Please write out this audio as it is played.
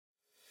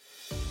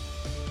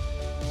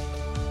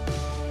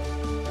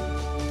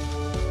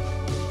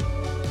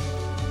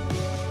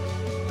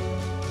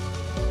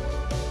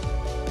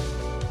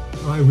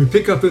We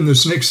pick up in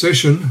this next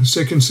session,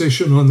 second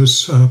session, on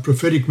this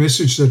prophetic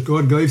message that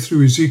God gave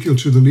through Ezekiel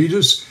to the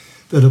leaders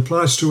that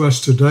applies to us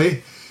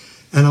today.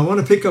 And I want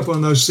to pick up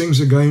on those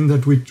things again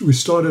that we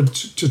started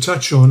to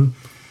touch on,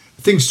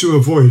 things to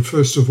avoid,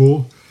 first of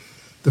all.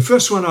 The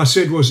first one I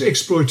said was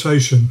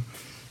exploitation.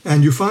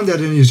 And you find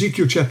that in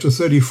Ezekiel chapter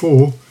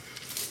 34.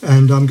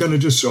 And I'm going to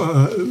just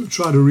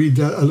try to read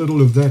a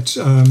little of that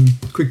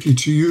quickly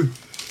to you.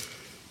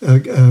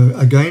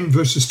 Again,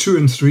 verses 2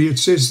 and 3, it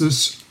says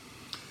this: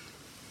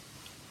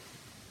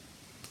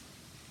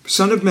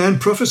 Son of man,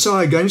 prophesy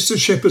against the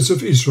shepherds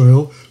of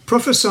Israel.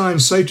 Prophesy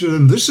and say to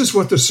them, this is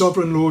what the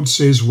sovereign Lord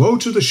says. Woe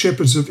to the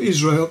shepherds of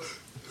Israel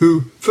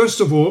who, first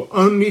of all,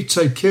 only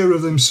take care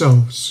of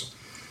themselves.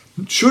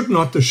 Should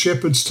not the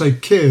shepherds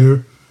take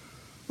care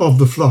of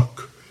the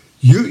flock?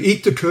 You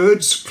eat the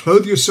curds,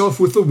 clothe yourself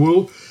with the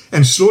wool,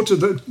 and slaughter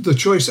the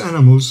choice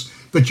animals,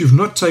 but you've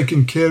not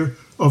taken care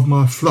of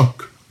my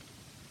flock.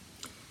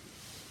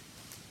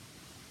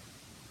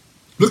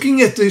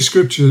 Looking at these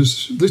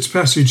scriptures, this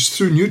passage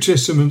through New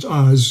Testament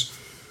eyes,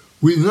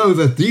 we know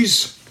that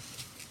these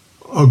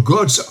are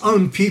God's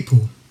own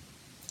people.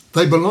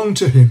 They belong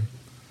to Him.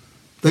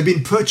 They've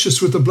been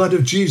purchased with the blood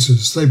of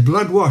Jesus. They're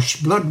blood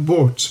washed, blood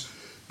bought.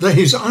 They're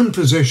His own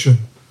possession.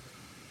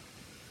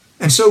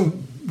 And so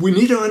we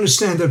need to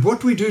understand that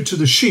what we do to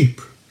the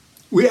sheep,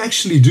 we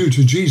actually do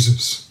to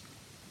Jesus.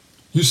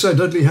 You say,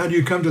 Dudley, how do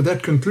you come to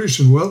that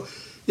conclusion? Well,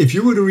 if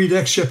you were to read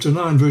Acts chapter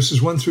 9,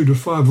 verses 1 through to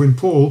 5, when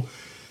Paul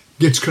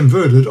gets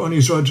converted on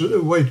his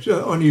way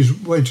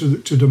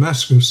to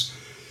Damascus,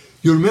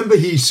 you remember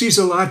he sees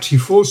a light, he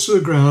falls to the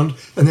ground,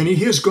 and then he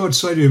hears God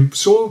say to him,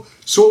 Saul,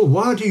 Saul,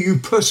 why do you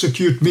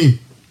persecute me?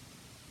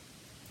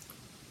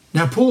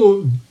 Now,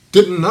 Paul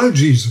didn't know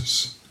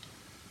Jesus.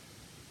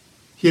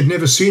 He had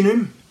never seen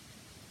him,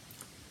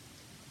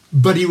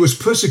 but he was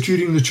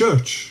persecuting the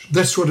church.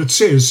 That's what it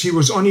says. He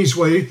was on his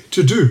way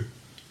to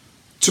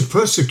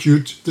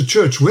persecute the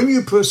church. When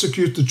you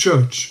persecute the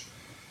church,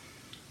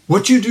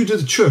 what you do to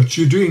the church,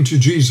 you're doing to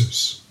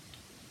Jesus.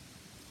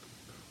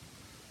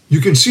 You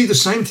can see the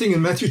same thing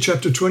in Matthew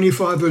chapter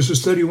 25,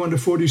 verses 31 to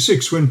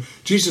 46, when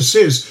Jesus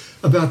says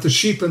about the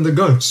sheep and the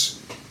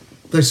goats.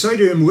 They say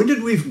to him, when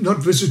did we not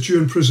visit you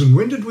in prison?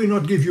 When did we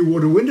not give you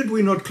water? When did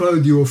we not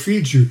clothe you or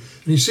feed you?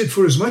 And he said,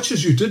 for as much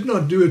as you did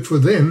not do it for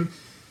them,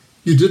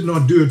 you did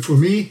not do it for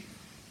me.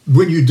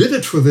 When you did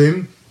it for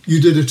them,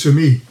 you did it to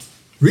me.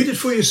 Read it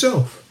for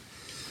yourself.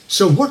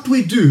 So what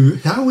we do,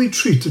 how we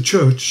treat the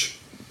church,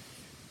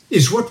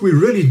 is what we're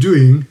really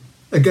doing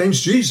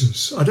against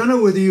Jesus. I don't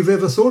know whether you've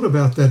ever thought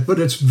about that, but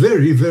it's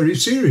very, very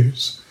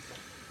serious.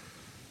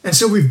 And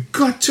so we've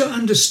got to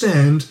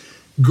understand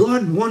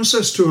God wants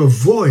us to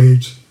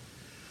avoid,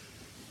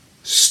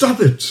 stop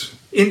it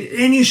in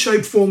any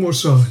shape, form or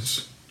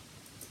size.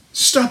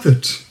 Stop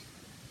it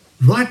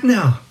right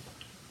now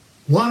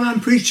while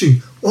I'm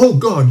preaching. Oh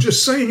God,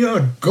 just say in your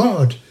heart,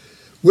 God,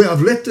 where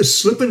I've let this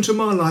slip into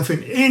my life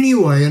in any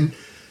way, and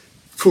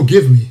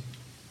forgive me.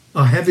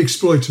 I have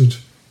exploited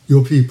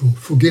your people,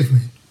 forgive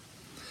me.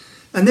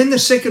 And then the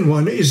second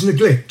one is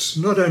neglect,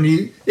 not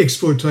only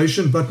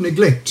exploitation, but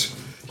neglect.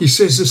 He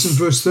says this in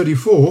verse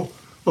 34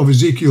 of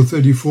Ezekiel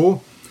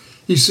 34.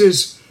 He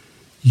says,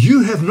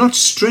 you have not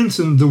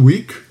strengthened the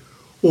weak,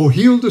 or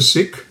healed the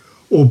sick,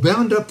 or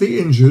bound up the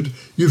injured.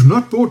 You've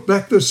not brought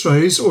back the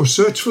strays, or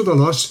searched for the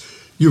lost.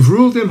 You've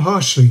ruled them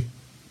harshly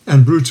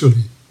and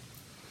brutally.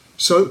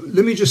 So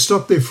let me just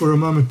stop there for a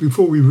moment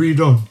before we read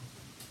on.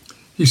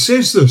 He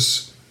says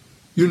this,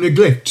 you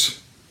neglect.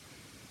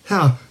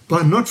 How?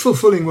 By not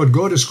fulfilling what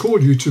God has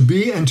called you to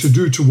be and to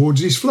do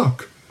towards His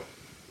flock.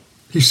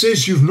 He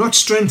says you've not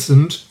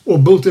strengthened or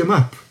built them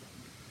up.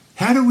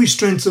 How do we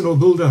strengthen or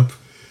build up?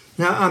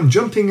 Now, I'm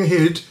jumping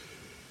ahead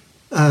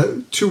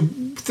to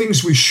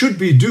things we should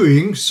be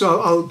doing,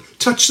 so I'll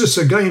touch this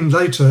again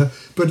later.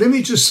 But let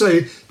me just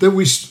say that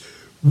we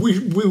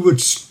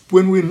would,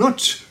 when we're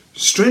not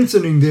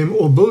strengthening them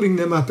or building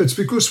them up, it's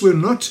because we're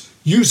not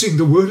using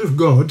the Word of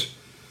God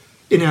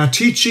in our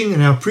teaching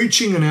and our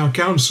preaching and our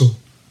counsel.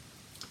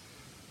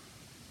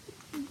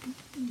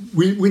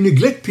 We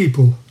neglect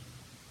people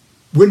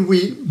when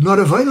we're not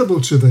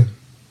available to them.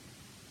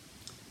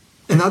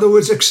 In other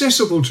words,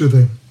 accessible to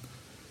them.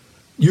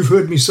 You've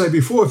heard me say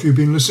before, if you've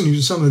been listening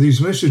to some of these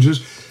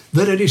messages,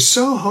 that it is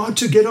so hard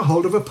to get a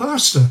hold of a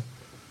pastor.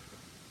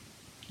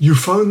 You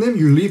phone them,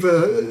 you leave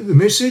a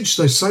message,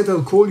 they say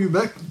they'll call you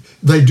back.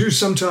 They do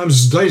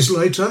sometimes days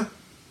later,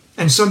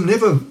 and some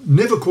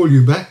never call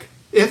you back,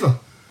 ever.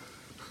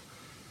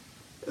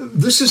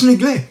 This is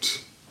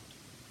neglect.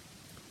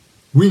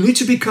 We need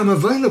to become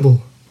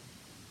available.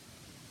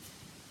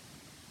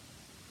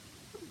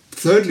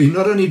 Thirdly,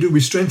 not only do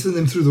we strengthen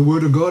them through the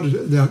Word of God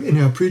in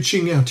our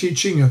preaching, our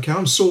teaching, our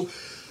counsel,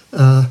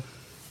 and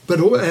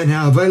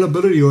our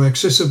availability or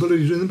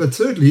accessibility to them, but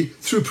thirdly,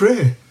 through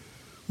prayer.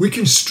 We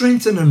can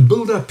strengthen and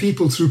build up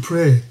people through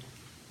prayer.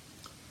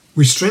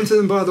 We strengthen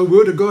them by the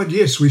Word of God,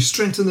 yes. We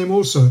strengthen them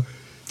also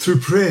through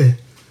prayer.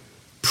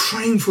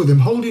 Praying for them,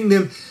 holding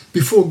them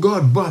before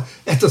God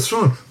at the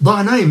throne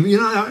by name. You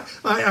know,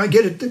 I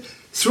get it.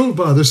 thrilled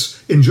by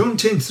this. In John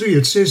 10:3,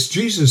 it says,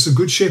 Jesus, the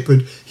Good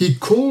Shepherd, he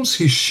calls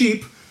his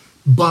sheep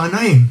by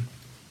name.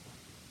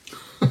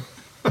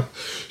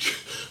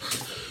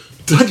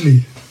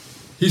 Dudley,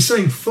 he's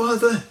saying,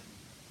 Father,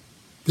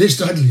 there's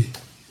Dudley.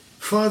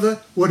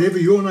 Father, whatever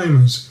your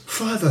name is,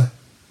 Father.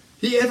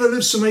 He ever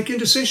lives to make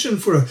intercession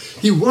for us.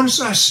 He wants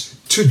us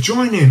to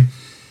join him.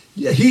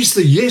 He's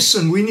the yes,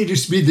 and we need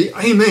to be the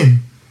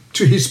amen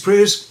to his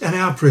prayers and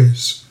our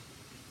prayers.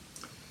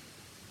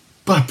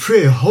 By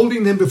prayer,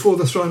 holding them before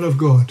the throne of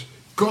God.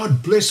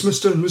 God bless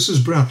Mr. and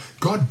Mrs. Brown.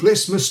 God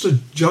bless Mr.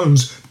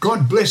 Jones.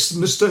 God bless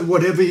Mr.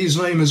 whatever his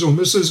name is, or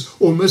Mrs.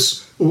 or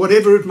Miss, or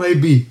whatever it may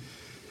be.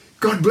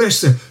 God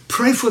bless them.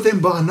 Pray for them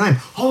by name.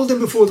 Hold them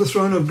before the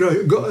throne of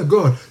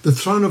God, the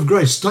throne of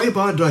grace, day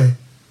by day.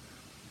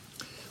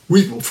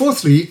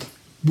 Fourthly,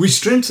 we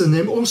strengthen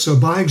them also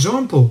by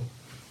example,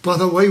 by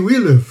the way we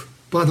live,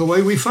 by the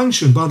way we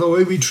function, by the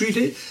way we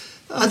treat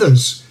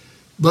others,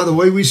 by the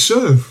way we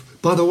serve,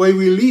 by the way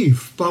we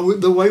live, by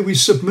the way we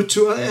submit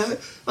to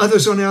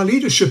others on our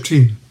leadership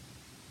team.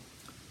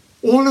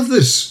 All of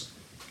this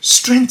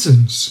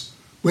strengthens.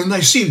 When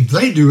they see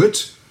they do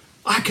it,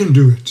 I can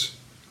do it.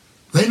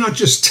 They're not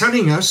just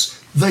telling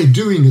us, they're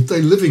doing it, they're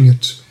living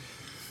it.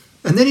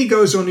 And then he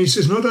goes on, he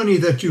says, not only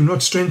that you've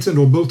not strengthened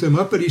or built them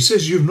up, but he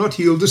says you've not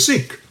healed the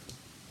sick.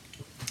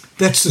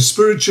 That's the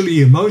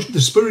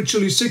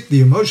spiritually sick, the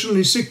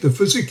emotionally sick, the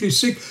physically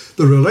sick,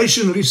 the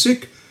relationally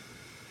sick,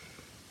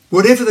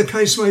 whatever the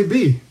case may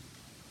be.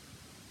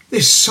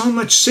 There's so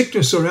much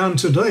sickness around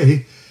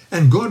today,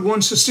 and God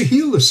wants us to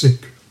heal the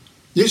sick.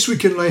 Yes, we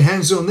can lay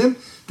hands on them.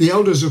 The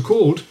elders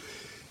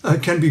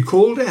can be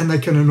called, and they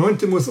can anoint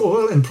them with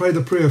oil and pray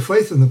the prayer of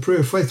faith, and the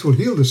prayer of faith will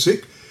heal the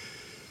sick.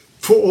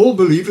 For all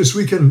believers,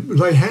 we can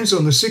lay hands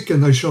on the sick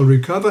and they shall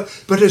recover,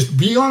 but it's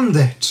beyond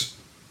that.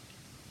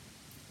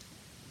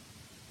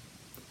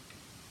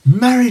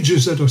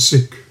 Marriages that are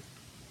sick,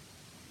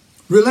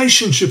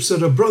 relationships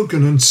that are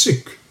broken and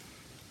sick.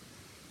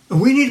 And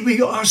we need to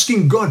be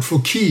asking God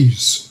for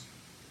keys.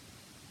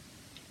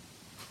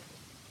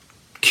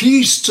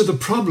 Keys to the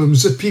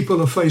problems that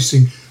people are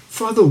facing.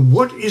 Father,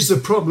 what is the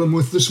problem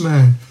with this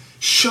man?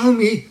 Show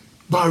me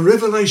by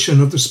revelation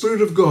of the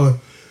Spirit of God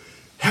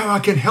how I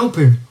can help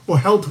him or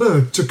help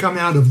her to come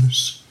out of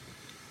this.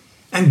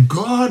 And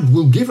God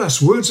will give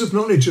us words of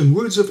knowledge and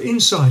words of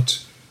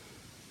insight.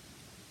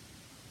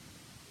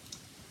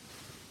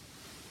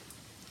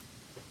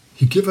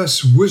 He gives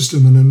us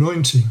wisdom and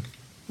anointing,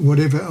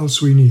 whatever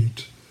else we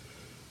need.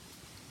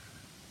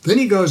 Then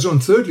he goes on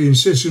thirdly and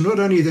says, not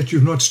only that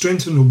you've not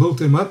strengthened or built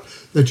them up,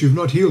 that you've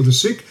not healed the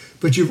sick,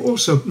 but you've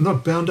also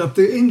not bound up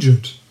the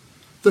injured,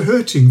 the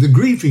hurting, the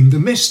grieving, the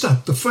messed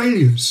up, the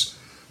failures.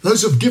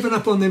 Those who've given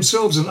up on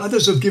themselves and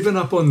others have given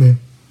up on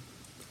them.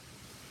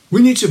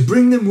 We need to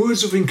bring them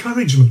words of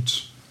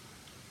encouragement.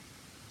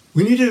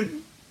 We need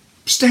to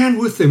stand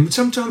with them.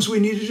 Sometimes we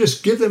need to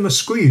just give them a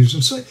squeeze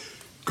and say,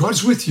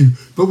 God's with you.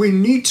 But we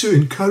need to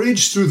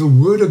encourage through the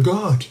Word of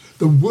God.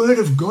 The Word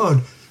of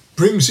God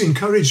brings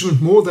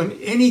encouragement more than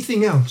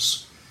anything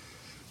else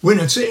when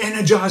it's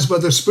energized by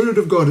the Spirit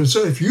of God. And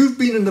so if you've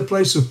been in the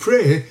place of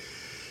prayer,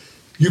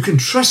 you can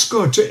trust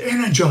God to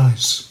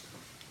energize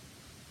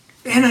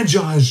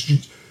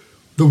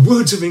the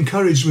words of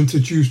encouragement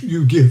that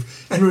you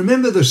give. And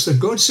remember this, that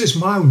God says,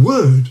 my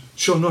word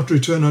shall not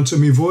return unto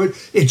me void.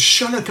 It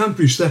shall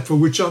accomplish that for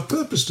which I've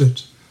purposed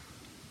it.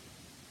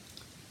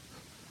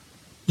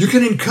 You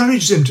can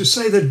encourage them to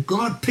say that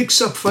God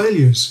picks up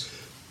failures.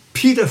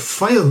 Peter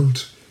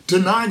failed,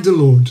 denied the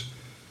Lord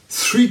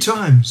 3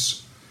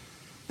 times.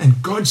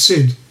 And God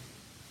said,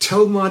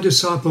 tell my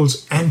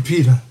disciples and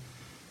Peter.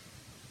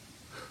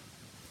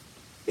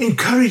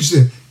 Encourage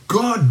them.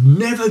 God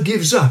never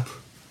gives up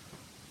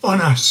on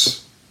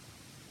us.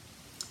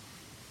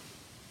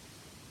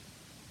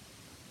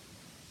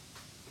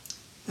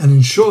 And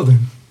ensure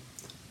them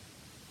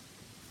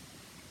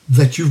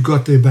that you've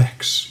got their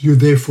backs. You're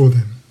there for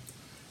them.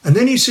 And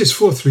then he says,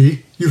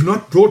 fourthly, you've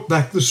not brought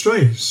back the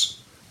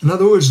strays. In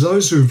other words,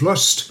 those who've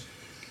lost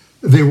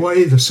their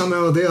way,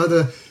 somehow or the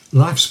other,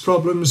 life's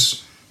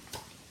problems,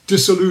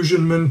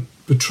 disillusionment,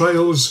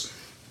 betrayals,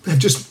 have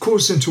just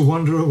caused them to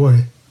wander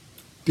away.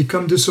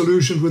 Become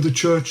disillusioned with the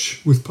church,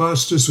 with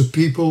pastors, with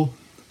people,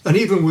 and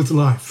even with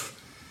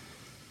life.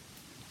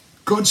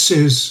 God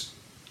says,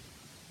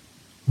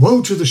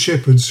 woe to the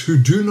shepherds who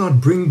do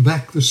not bring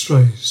back the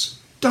strays.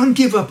 Don't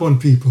give up on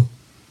people.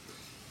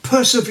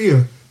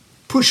 Persevere.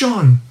 Push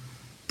on.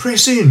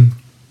 Press in.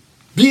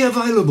 Be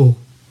available.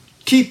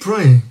 Keep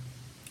praying.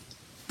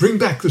 Bring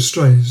back the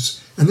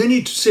strays. And then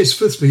he says,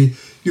 fifthly,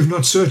 you've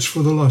not searched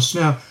for the lost.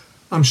 Now,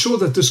 I'm sure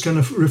that this can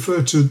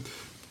refer to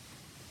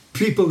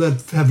people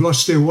that have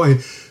lost their way.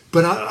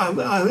 But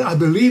I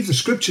believe the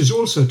scriptures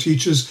also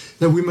teaches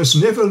that we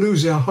must never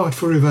lose our heart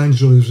for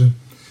evangelism,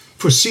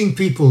 for seeing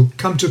people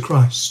come to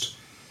Christ,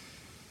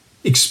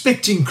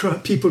 expecting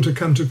people to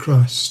come to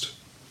Christ,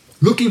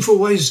 looking for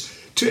ways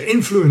to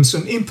influence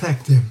and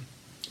impact them,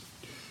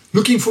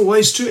 looking for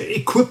ways to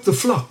equip the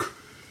flock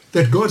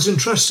that God's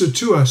entrusted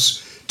to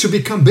us to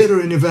become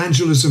better in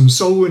evangelism,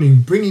 soul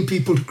winning, bringing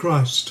people to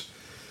Christ.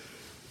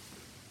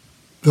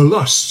 The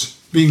lost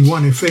being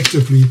won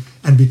effectively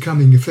and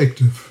becoming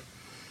effective.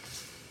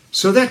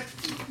 So that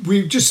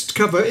we just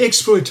cover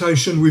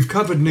exploitation, we've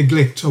covered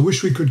neglect. I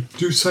wish we could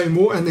say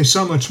more, and there's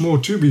so much more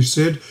to be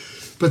said.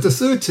 But the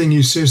third thing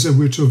he says that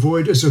we're to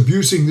avoid is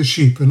abusing the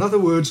sheep. In other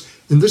words,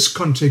 in this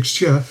context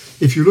here,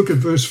 if you look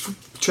at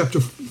chapter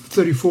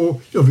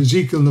 34 of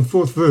Ezekiel in the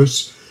 4th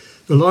verse,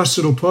 the last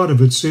little part of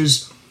it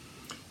says,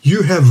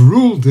 you have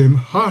ruled them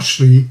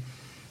harshly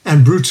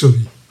and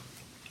brutally.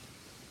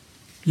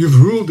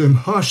 You've ruled them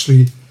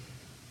harshly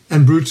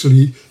and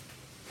brutally.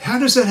 How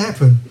does that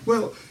happen?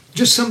 Well,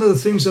 just some of the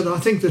things that I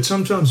think that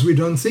sometimes we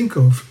don't think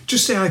of.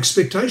 Just our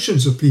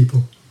expectations of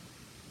people.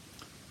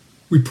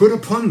 We put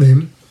upon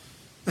them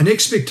an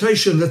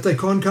expectation that they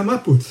can't come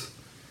up with.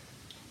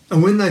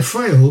 And when they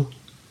fail,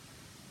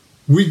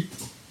 we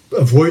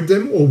avoid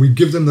them, or we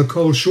give them the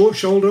cold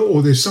shoulder,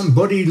 or there's some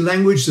body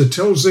language that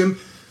tells them,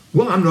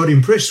 well, I'm not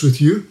impressed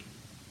with you.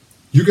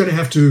 You're going to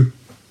have to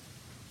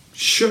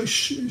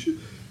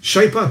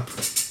shape up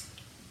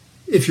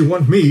if you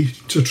want me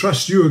to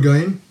trust you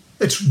again.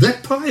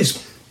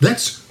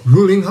 That's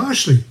ruling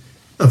harshly,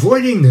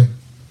 avoiding them,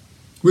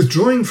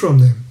 withdrawing from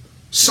them,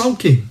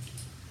 sulking.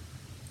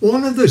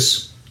 All of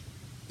this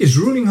is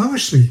ruling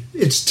harshly.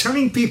 It's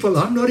telling people,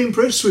 I'm not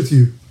impressed with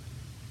you.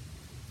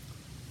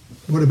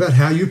 What about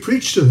how you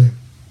preach to them?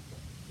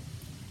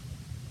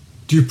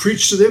 Do you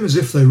preach to them as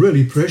if they're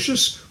really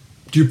precious?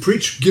 Do you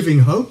preach giving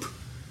hope?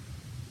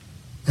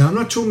 Now, I'm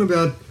not talking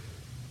about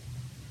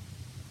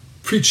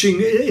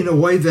preaching in a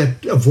way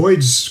that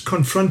avoids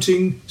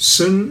confronting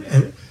sin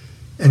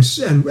and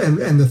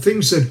the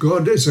things that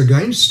God is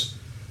against.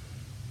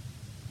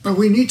 But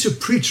we need to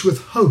preach with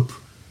hope,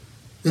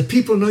 that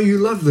people know you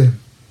love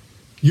them.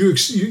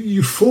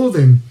 You for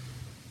them.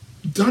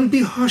 Don't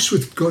be harsh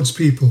with God's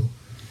people.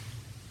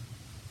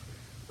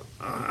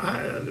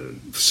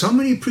 So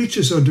many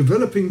preachers are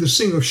developing this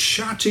thing of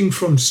shouting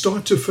from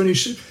start to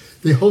finish.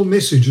 Their whole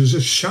message is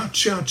just shout,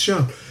 shout,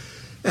 shout.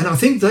 And I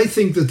think they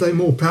think that they're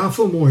more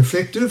powerful, more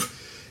effective.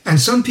 And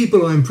some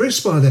people are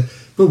impressed by that.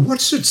 But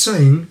what's it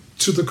saying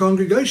to the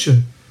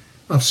congregation?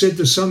 I've said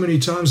this so many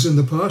times in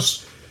the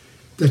past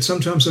that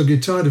sometimes I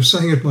get tired of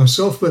saying it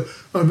myself. But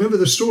I remember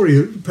the story.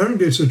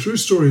 Apparently it's a true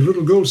story. A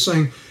little girl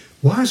saying,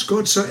 why is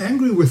God so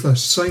angry with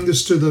us? Saying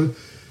this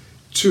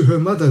to her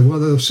mother while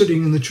they were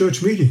sitting in the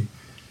church meeting.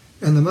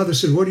 And the mother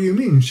said, what do you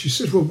mean? She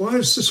said, well, why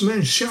is this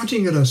man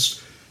shouting at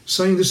us,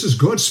 saying this is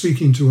God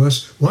speaking to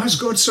us? Why is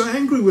God so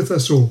angry with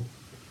us all?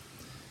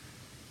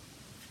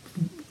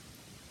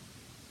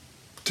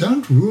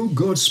 Don't rule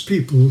God's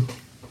people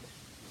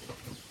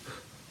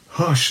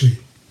harshly.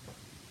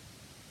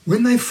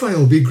 When they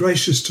fail, be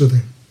gracious to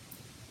them,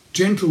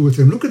 gentle with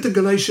them. Look at the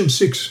Galatians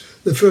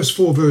 6, the first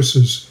 4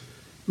 verses.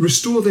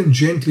 Restore them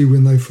gently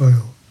when they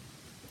fail.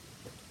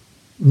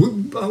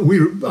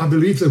 I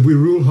believe that we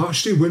rule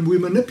harshly when we're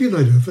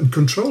manipulative and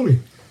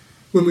controlling,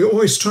 when we're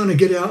always trying to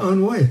get our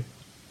own way,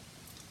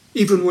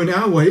 even when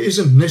our way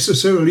isn't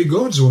necessarily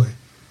God's way.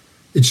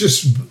 It's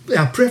just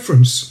our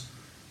preference.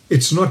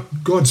 It's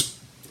not God's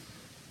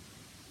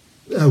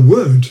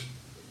word.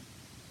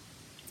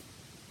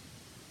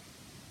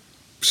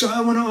 So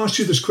I want to ask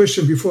you this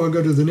question before I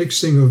go to the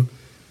next thing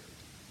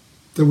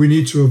that we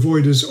need to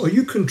avoid is, are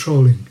you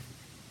controlling?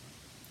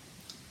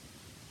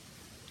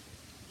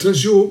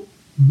 Does your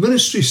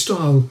ministry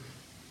style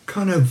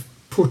kind of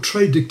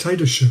portray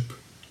dictatorship,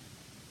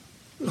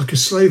 like a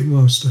slave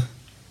master?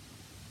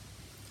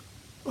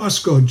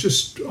 Ask God,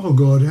 oh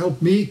God,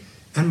 help me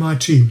and my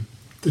team,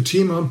 the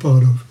team I'm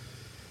part of.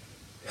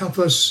 Help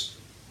us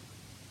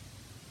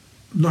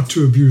not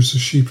to abuse the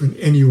sheep in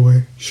any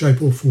way,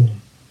 shape or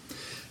form.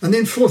 And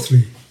then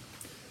fourthly,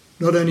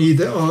 not only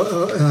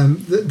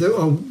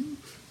are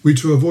we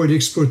to avoid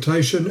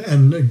exploitation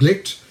and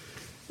neglect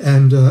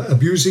and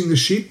abusing the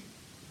sheep,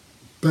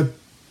 but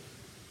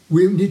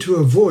we need to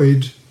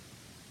avoid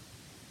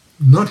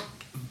not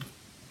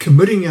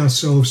committing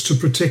ourselves to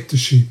protect the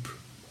sheep.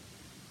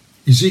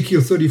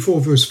 Ezekiel 34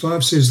 verse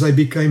 5 says they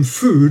became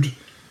food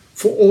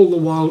for all the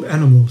wild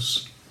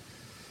animals.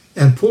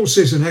 And Paul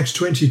says in Acts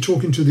 20,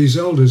 talking to these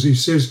elders, he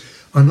says,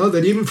 I know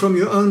that even from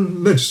your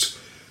own midst,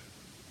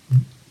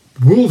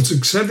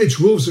 savage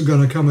wolves are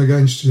going to come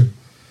against you.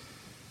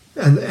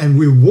 And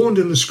we're warned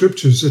in the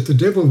scriptures that the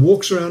devil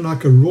walks around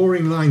like a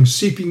roaring lion,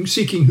 seeking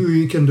who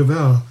he can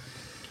devour.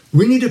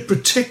 We need to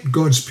protect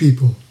God's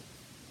people.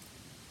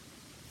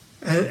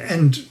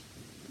 And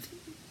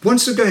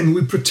once again,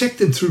 we protect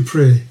them through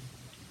prayer.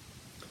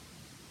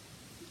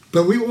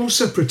 But we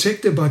also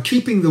protect them by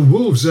keeping the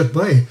wolves at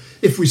bay.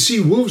 If we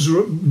see wolves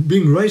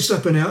being raised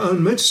up in our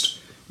own midst,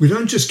 we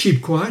don't just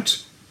keep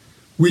quiet.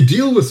 We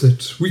deal with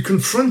it. We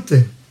confront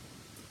them.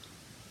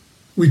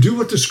 We do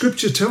what the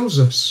scripture tells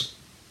us.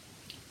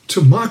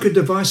 To mark a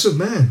divisive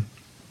man.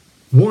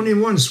 Warn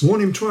him once,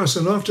 warn him twice,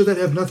 and after that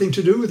have nothing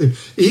to do with him,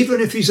 even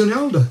if he's an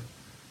elder.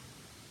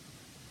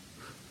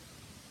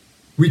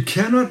 We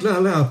cannot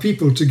allow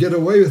people to get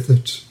away with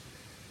it.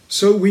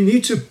 So we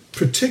need to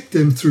protect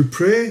them through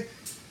prayer,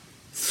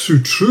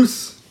 through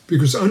truth,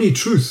 because only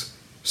truth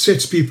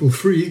sets people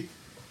free,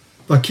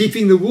 by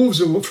keeping the wolves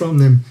away from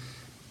them,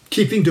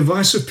 keeping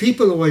divisive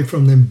people away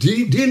from them,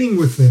 dealing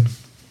with them.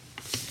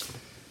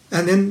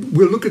 And then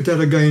we'll look at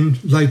that again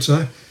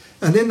later.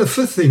 And then the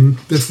fifth thing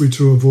that we're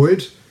to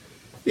avoid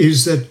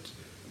is that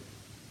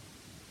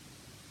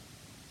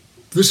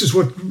this is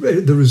what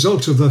the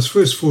result of those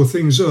first four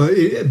things are,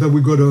 but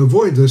we've got to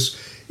avoid this,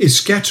 is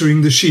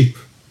scattering the sheep.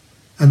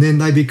 And then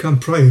they become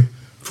prey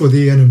for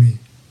the enemy.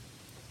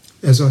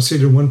 As I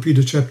said in 1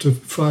 Peter chapter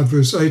 5,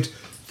 verse 8,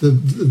 the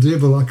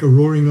devil like a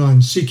roaring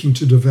lion seeking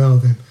to devour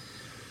them.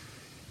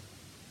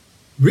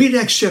 Read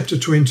Acts chapter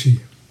 20,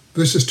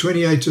 verses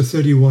 28 to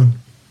 31.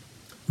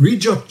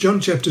 Read John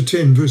chapter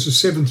 10, verses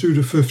 7 through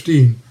to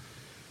 15.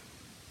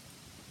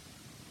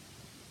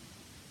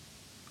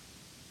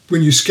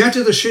 When you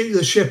scatter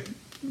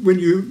when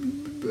you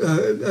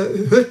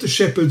hurt the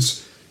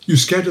shepherds, you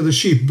scatter the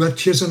sheep. But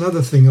here's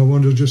another thing I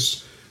want to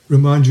just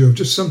remind you of,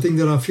 just something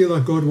that I feel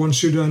like God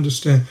wants you to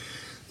understand.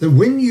 That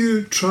when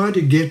you try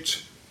to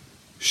get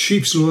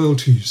sheep's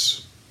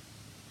loyalties,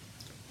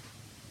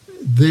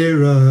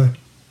 their,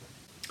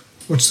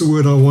 what's the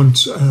word I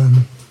want,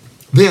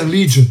 their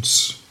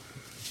allegiance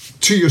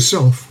to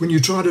yourself, when you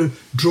try to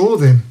draw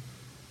them,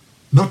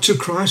 not to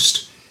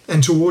Christ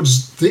and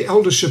towards the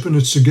eldership and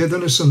its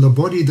togetherness and the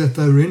body that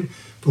they're in,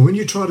 but when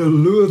you try to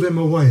lure them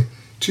away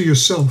to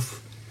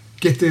yourself,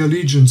 get their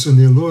allegiance and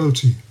their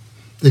loyalty,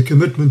 their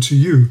commitment to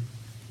you,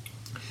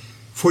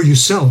 for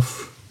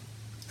yourself,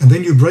 and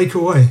then you break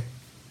away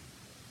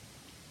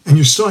and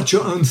you start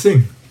your own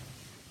thing,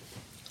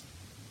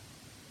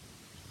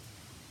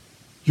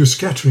 you're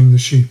scattering the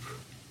sheep.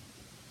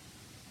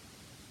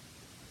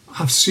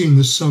 I've seen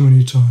this so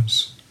many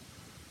times.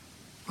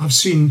 I've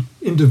seen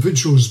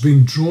individuals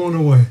being drawn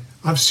away.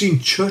 I've seen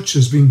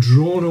churches being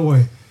drawn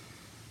away,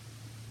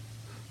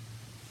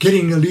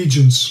 getting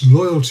allegiance,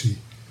 loyalty,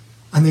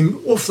 and then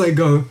off they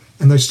go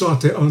and they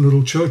start their own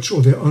little church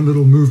or their own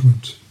little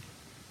movement.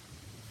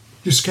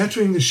 You're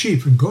scattering the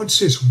sheep, and God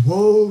says,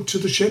 woe to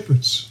the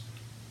shepherds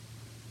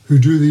who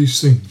do these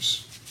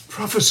things.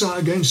 Prophesy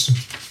against them.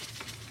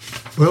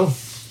 Well,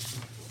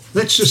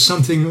 that's just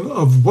something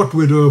of what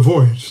we're to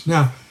avoid.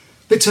 Now,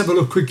 let's have a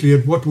look quickly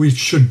at what we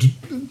should,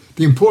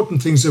 the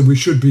important things that we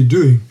should be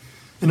doing.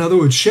 In other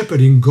words,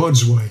 shepherding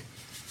God's way.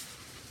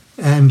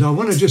 And I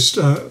want to just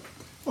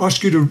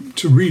ask you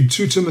to read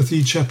 2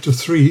 Timothy chapter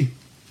 3.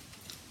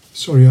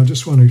 Sorry, I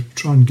just want to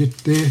try and get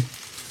there.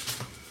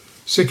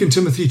 2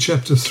 Timothy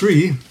chapter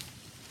 3.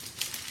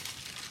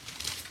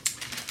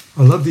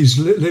 I love these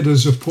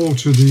letters of Paul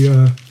to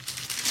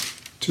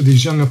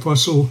these young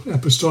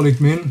apostolic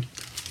men.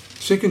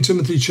 2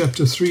 Timothy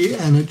chapter 3,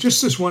 and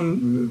just this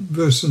one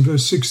verse in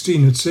verse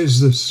 16, it says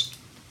this: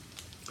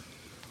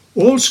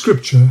 all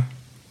scripture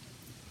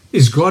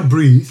is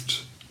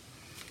God-breathed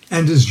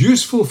and is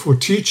useful for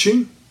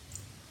teaching,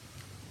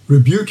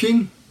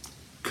 rebuking,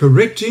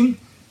 correcting,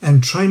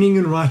 and training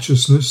in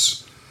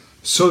righteousness,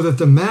 so that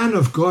the man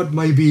of God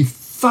may be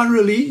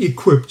thoroughly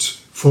equipped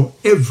for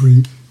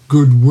every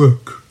good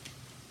work.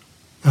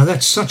 Now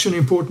that's such an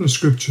important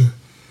scripture,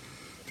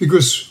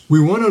 because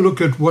we want to look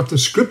at what the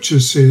scripture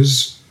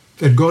says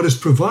that God has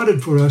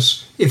provided for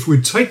us. If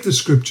we take the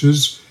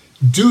scriptures,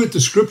 do it the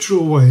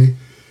scriptural way,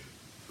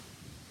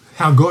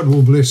 how God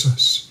will bless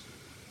us.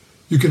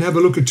 You can have a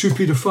look at 2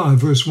 Peter 5,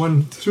 verse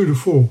 1 through to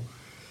 4,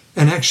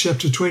 and Acts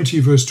chapter 20,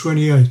 verse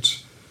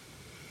 28.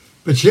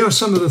 But here are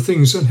some of the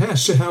things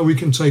as to how we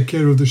can take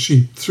care of the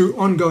sheep: through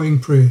ongoing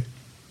prayer,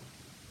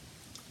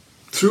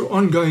 through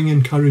ongoing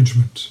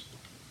encouragement,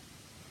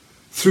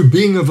 through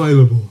being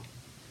available,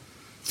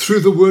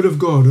 through the Word of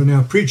God and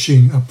our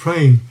preaching, our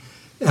praying,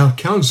 our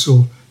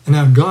counsel and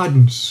our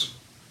guidance,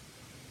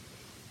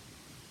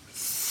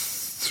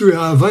 through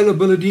our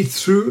availability,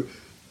 through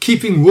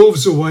keeping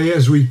wolves away,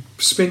 as we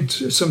spent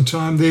some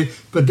time there.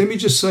 But let me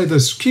just say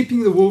this: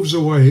 keeping the wolves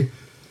away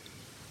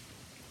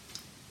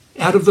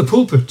out of the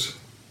pulpit.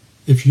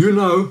 If you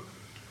know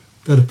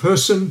that a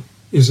person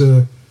is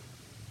a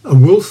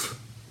wolf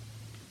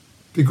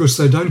because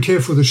they don't care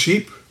for the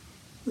sheep,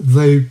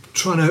 they're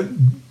trying to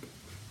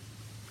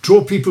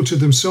draw people to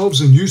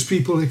themselves and use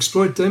people,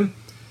 exploit them,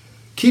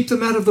 keep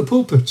them out of the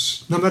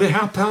pulpits, no matter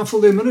how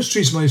powerful their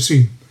ministries may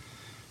seem,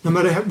 no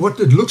matter what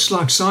it looks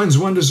like signs,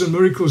 wonders and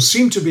miracles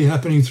seem to be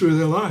happening through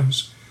their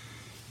lives.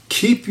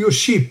 Keep your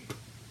sheep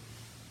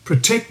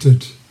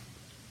protected.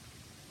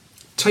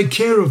 Take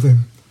care of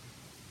them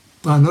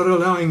by not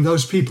allowing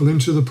those people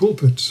into the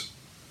pulpits.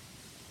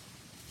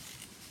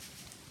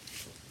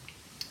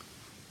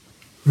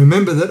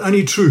 Remember that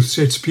only truth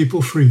sets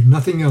people free,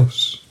 nothing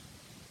else.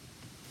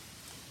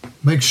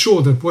 Make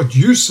sure that what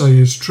you say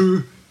is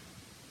true,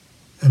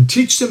 and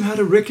teach them how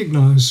to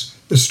recognize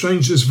a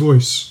stranger's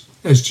voice,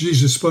 as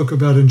Jesus spoke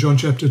about in John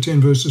chapter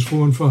 10, verses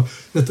 4 and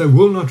 5, that they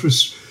will not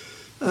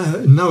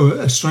know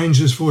a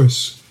stranger's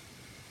voice.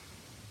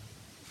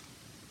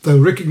 They'll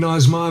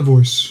recognize my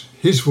voice,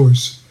 his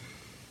voice.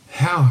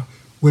 How?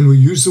 When we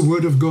use the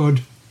word of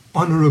God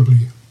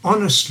honorably,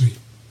 honestly,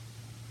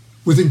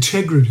 with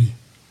integrity,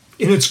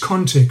 in its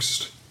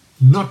context,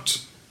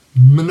 not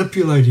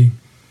manipulating,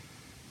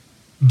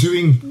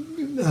 doing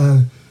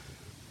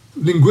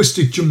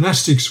linguistic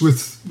gymnastics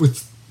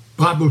with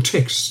Bible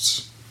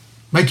texts,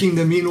 making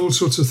them mean all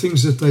sorts of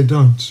things that they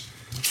don't.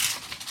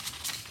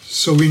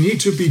 So we need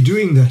to be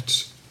doing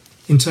that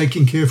in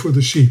taking care for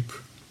the sheep.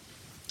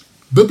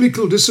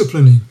 Biblical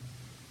disciplining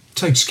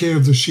takes care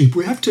of the sheep.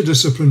 We have to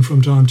discipline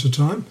from time to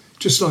time,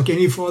 just like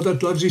any father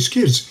that loves his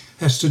kids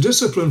has to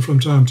discipline from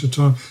time to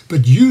time,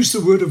 but use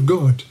the word of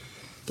God.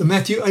 The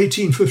Matthew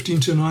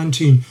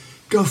 18:15-19,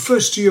 go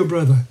first to your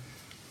brother,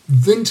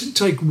 then to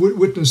take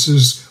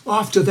witnesses.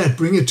 After that,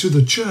 bring it to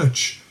the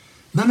church.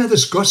 None of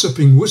this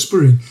gossiping,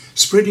 whispering,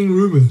 spreading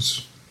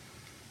rumors.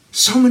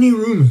 So many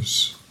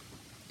rumors.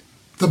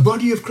 The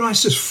body of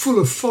Christ is full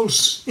of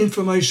false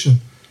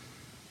information.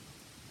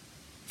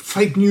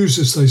 Fake news,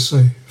 as they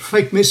say,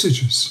 fake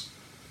messages.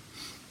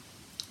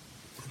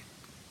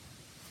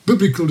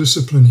 Biblical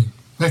disciplining.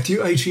 Matthew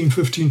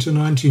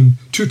 18:15-19,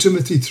 2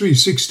 Timothy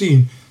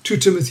 3:16, 2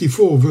 Timothy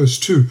 4 verse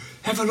 2.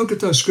 Have a look at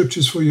those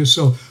scriptures for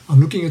yourself. I'm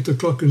looking at the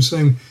clock and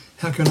saying,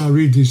 how can I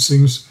read these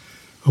things?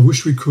 I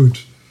wish we could.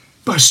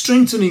 By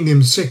strengthening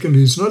them,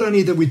 secondly, it's not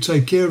only that we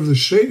take care of the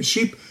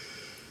sheep,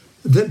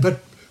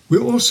 but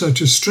we're also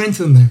to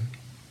strengthen them,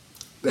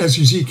 as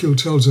Ezekiel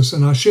tells us,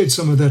 and I shared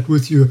some of that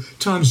with you.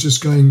 Time's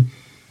just going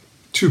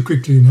too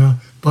quickly now.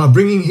 By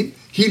bringing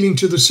healing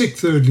to the sick,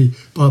 thirdly,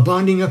 by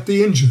binding up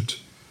the injured,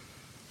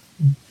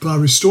 by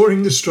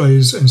restoring the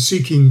strays and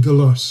seeking the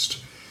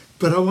lost.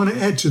 But I want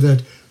to add to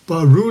that,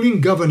 by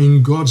ruling,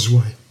 governing God's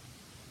way.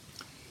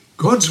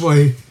 God's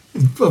way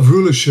of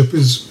rulership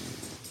is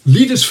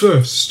leaders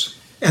first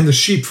and the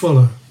sheep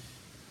follow.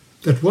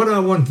 That what I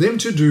want them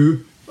to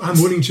do,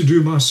 I'm willing to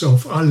do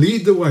myself. I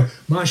lead the way.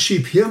 My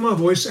sheep hear my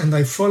voice and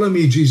they follow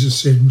me, Jesus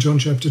said in John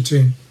chapter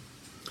 10.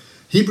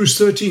 Hebrews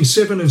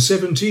 13:7 and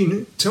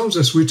 17 tells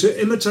us we're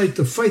to imitate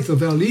the faith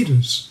of our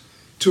leaders,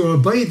 to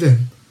obey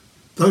them,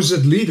 those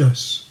that lead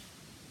us.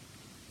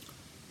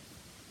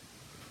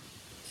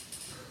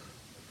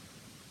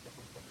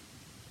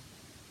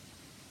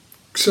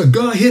 So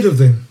go ahead of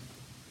them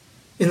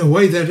in a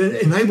way that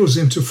enables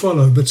them to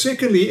follow. But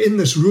secondly, in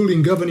this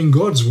ruling, governing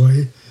God's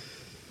way,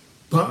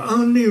 by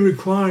only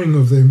requiring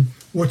of them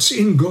what's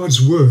in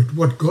God's word,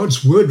 what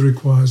God's word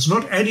requires,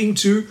 not adding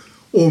to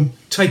or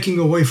taking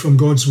away from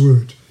God's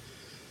word.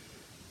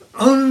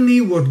 Only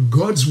what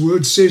God's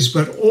word says,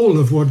 but all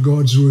of what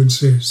God's word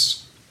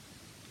says.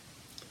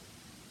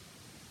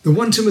 The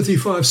 1 Timothy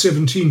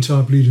 5:17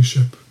 type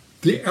leadership.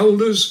 The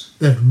elders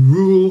that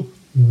rule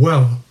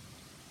well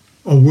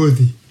are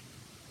worthy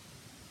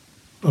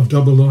of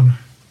double honor.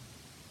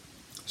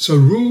 So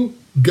rule,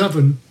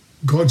 govern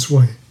God's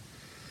way.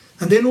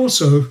 And then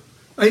also,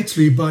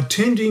 eighthly, by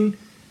tending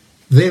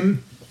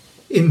them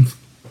in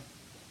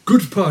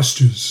good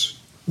pastures,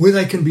 where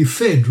they can be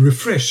fed,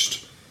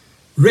 refreshed,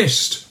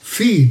 rest,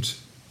 feed,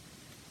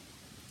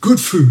 good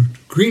food,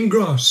 green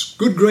grass,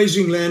 good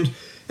grazing land,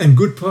 and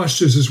good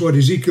pastures is what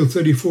Ezekiel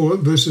 34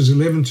 verses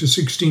 11 to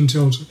 16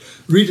 tells us.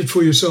 Read it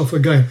for yourself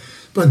again.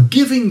 By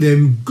giving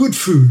them good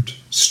food,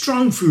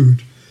 strong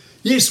food.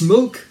 Yes,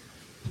 milk,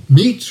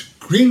 meat,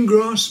 green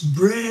grass,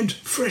 bread,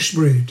 fresh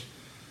bread.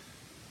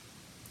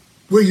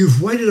 Where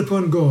you've waited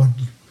upon God,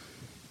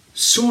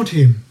 sought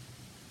Him.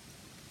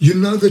 You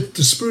know that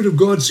the Spirit of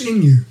God's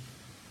in you.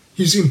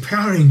 He's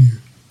empowering you.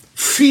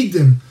 Feed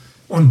them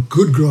on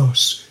good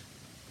grass.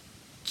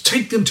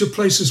 Take them to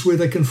places where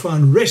they can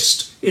find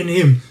rest in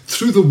Him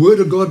through the Word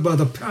of God by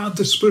the power of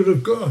the Spirit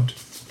of God.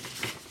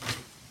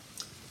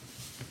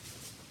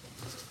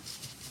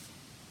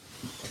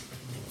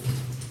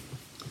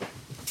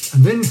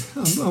 And then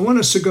I want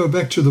us to go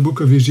back to the book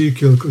of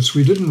Ezekiel, because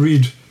we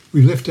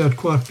left out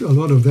quite a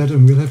lot of that,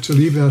 and we'll have to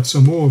leave out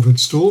some more of it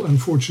still,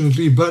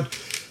 unfortunately. But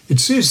it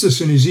says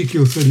this in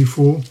Ezekiel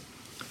 34.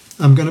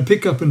 I'm going to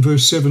pick up in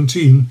verse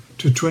 17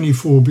 to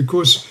 24,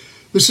 because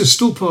this is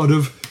still part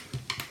of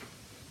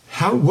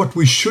what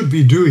we should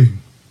be doing.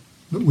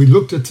 We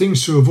looked at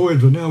things to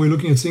avoid, but now we're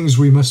looking at things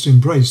we must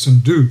embrace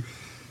and do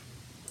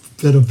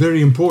that are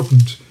very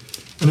important.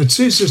 And it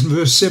says this in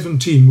verse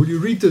 17. Will you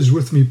read this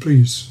with me,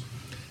 please?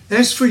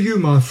 As for you,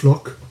 my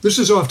flock, this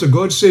is after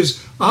God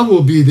says, I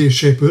will be their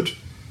shepherd.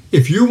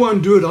 If you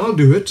won't do it, I'll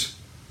do it.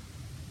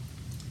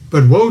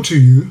 But woe to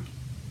you.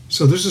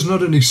 So this is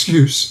not an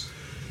excuse.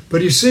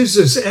 But he says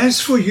this, as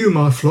for you,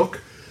 my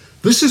flock,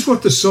 this is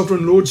what the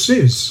sovereign Lord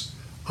says.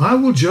 I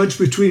will judge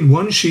between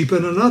one sheep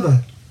and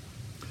another,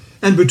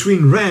 and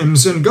between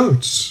rams and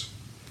goats.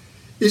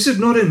 Is it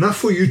not enough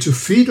for you to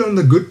feed on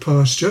the good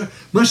pasture?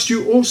 Must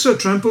you also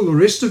trample the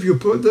rest of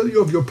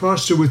your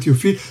pasture with your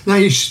feet? Now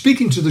he's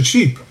speaking to the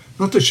sheep,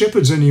 not the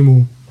shepherds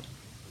anymore.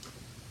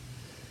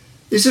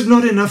 Is it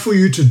not enough for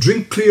you to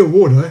drink clear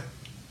water?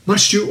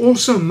 Must you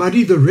also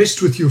muddy the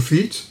rest with your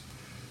feet?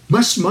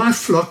 Must my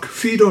flock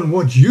feed on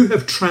what you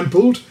have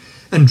trampled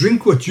and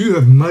drink what you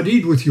have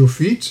muddied with your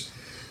feet?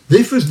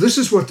 Therefore, this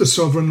is what the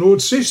sovereign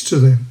Lord says to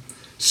them.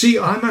 See,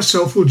 I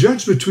myself will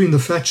judge between the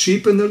fat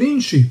sheep and the lean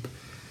sheep.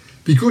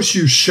 because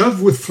you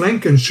shove with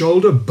flank and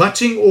shoulder,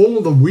 butting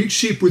all the weak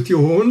sheep with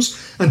your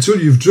horns until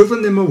you've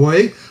driven them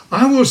away,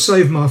 I will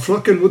save my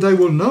flock, and they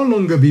will no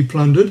longer be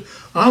plundered.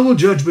 I will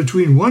judge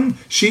between one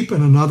sheep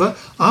and another.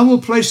 I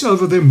will place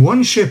over them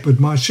one shepherd,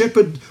 my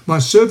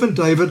servant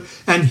David,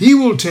 and he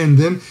will tend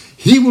them.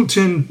 He will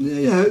tend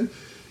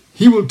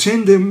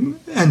them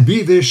and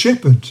be their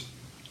shepherd.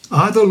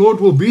 I, the Lord,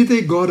 will be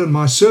their God, and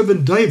my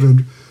servant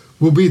David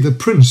will be the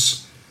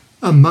prince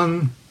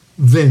among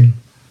them.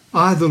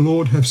 I, the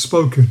Lord, have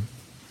spoken.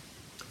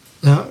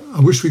 Now, I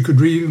wish we could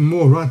read even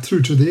more right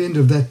through to the end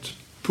of that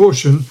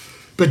portion,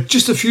 but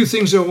just a few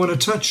things I want to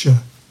touch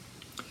here.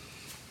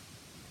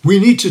 We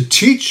need to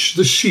teach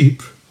the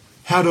sheep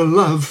how to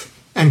love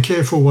and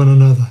care for one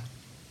another.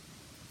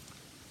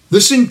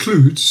 This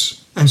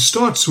includes and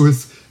starts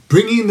with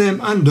bringing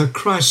them under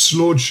Christ's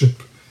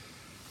lordship.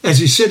 As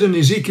he said in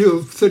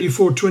Ezekiel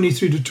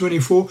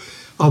 34:23-24,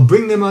 I'll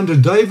bring them under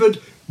David,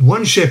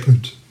 one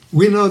shepherd.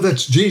 We know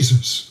that's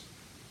Jesus.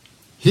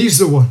 He's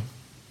the one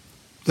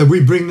that we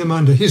bring them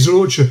under, his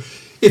lordship.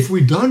 If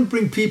we don't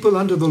bring people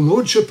under the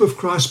lordship of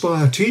Christ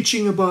by our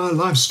teaching and by our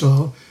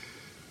lifestyle,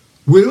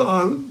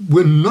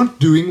 we're not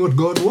doing what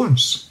God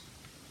wants.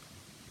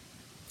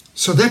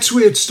 So that's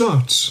where it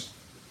starts.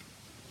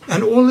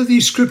 And all of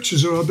these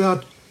scriptures are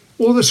about,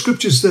 all the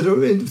scriptures that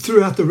are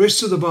throughout the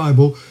rest of the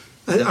Bible,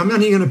 and I'm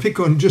only going to pick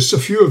on just a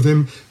few of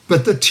them,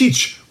 but that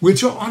teach we're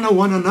to honor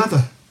one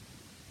another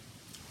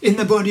in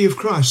the body of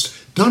Christ.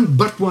 Don't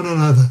butt one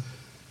another.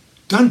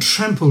 Don't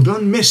trample.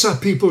 Don't mess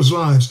up people's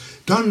lives.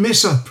 Don't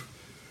mess up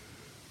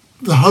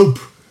the hope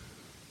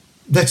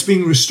that's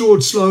being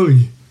restored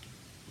slowly.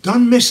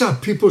 Don't mess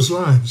up people's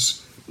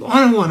lives.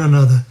 Honor one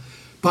another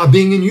by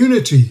being in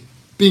unity,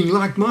 being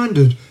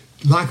like-minded,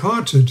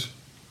 like-hearted.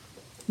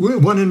 We're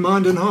one in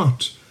mind and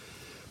heart.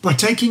 By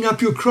taking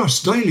up your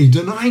cross daily,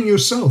 denying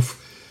yourself.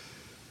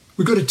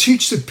 We've got to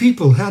teach the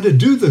people how to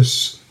do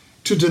this,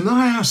 to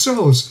deny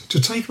ourselves, to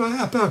take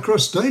up our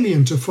cross daily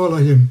and to follow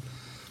him,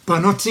 by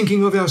not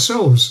thinking of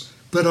ourselves,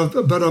 but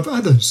of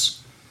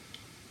others.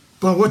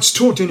 By what's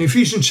taught in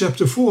Ephesians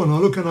chapter 4, and I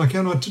look and I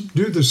cannot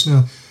do this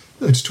now,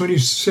 it's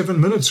 27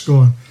 minutes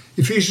gone.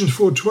 Ephesians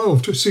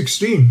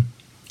 4:12-16.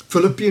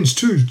 Philippians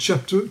 2,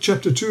 chapter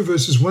 2,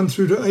 verses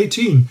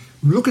 1-18.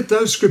 Look at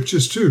those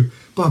scriptures too.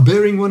 By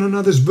bearing one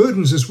another's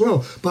burdens as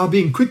well. By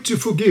being quick to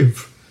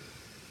forgive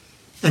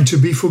and to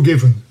be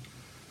forgiven.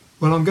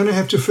 Well, I'm going to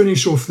have to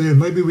finish off there.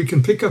 Maybe we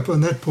can pick up on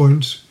that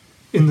point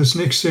in this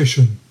next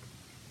session.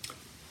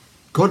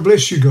 God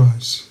bless you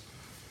guys.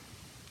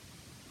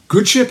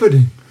 Good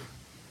shepherding.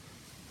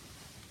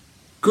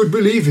 Good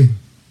believing.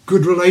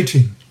 Good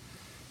relating.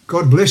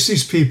 God bless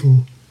these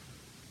people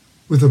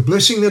with a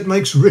blessing that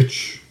makes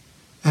rich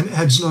and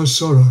adds no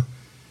sorrow,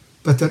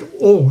 but that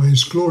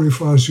always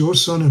glorifies your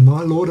Son and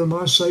my Lord and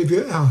my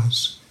Saviour,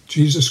 ours,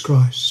 Jesus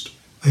Christ.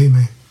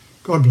 Amen.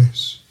 God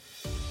bless.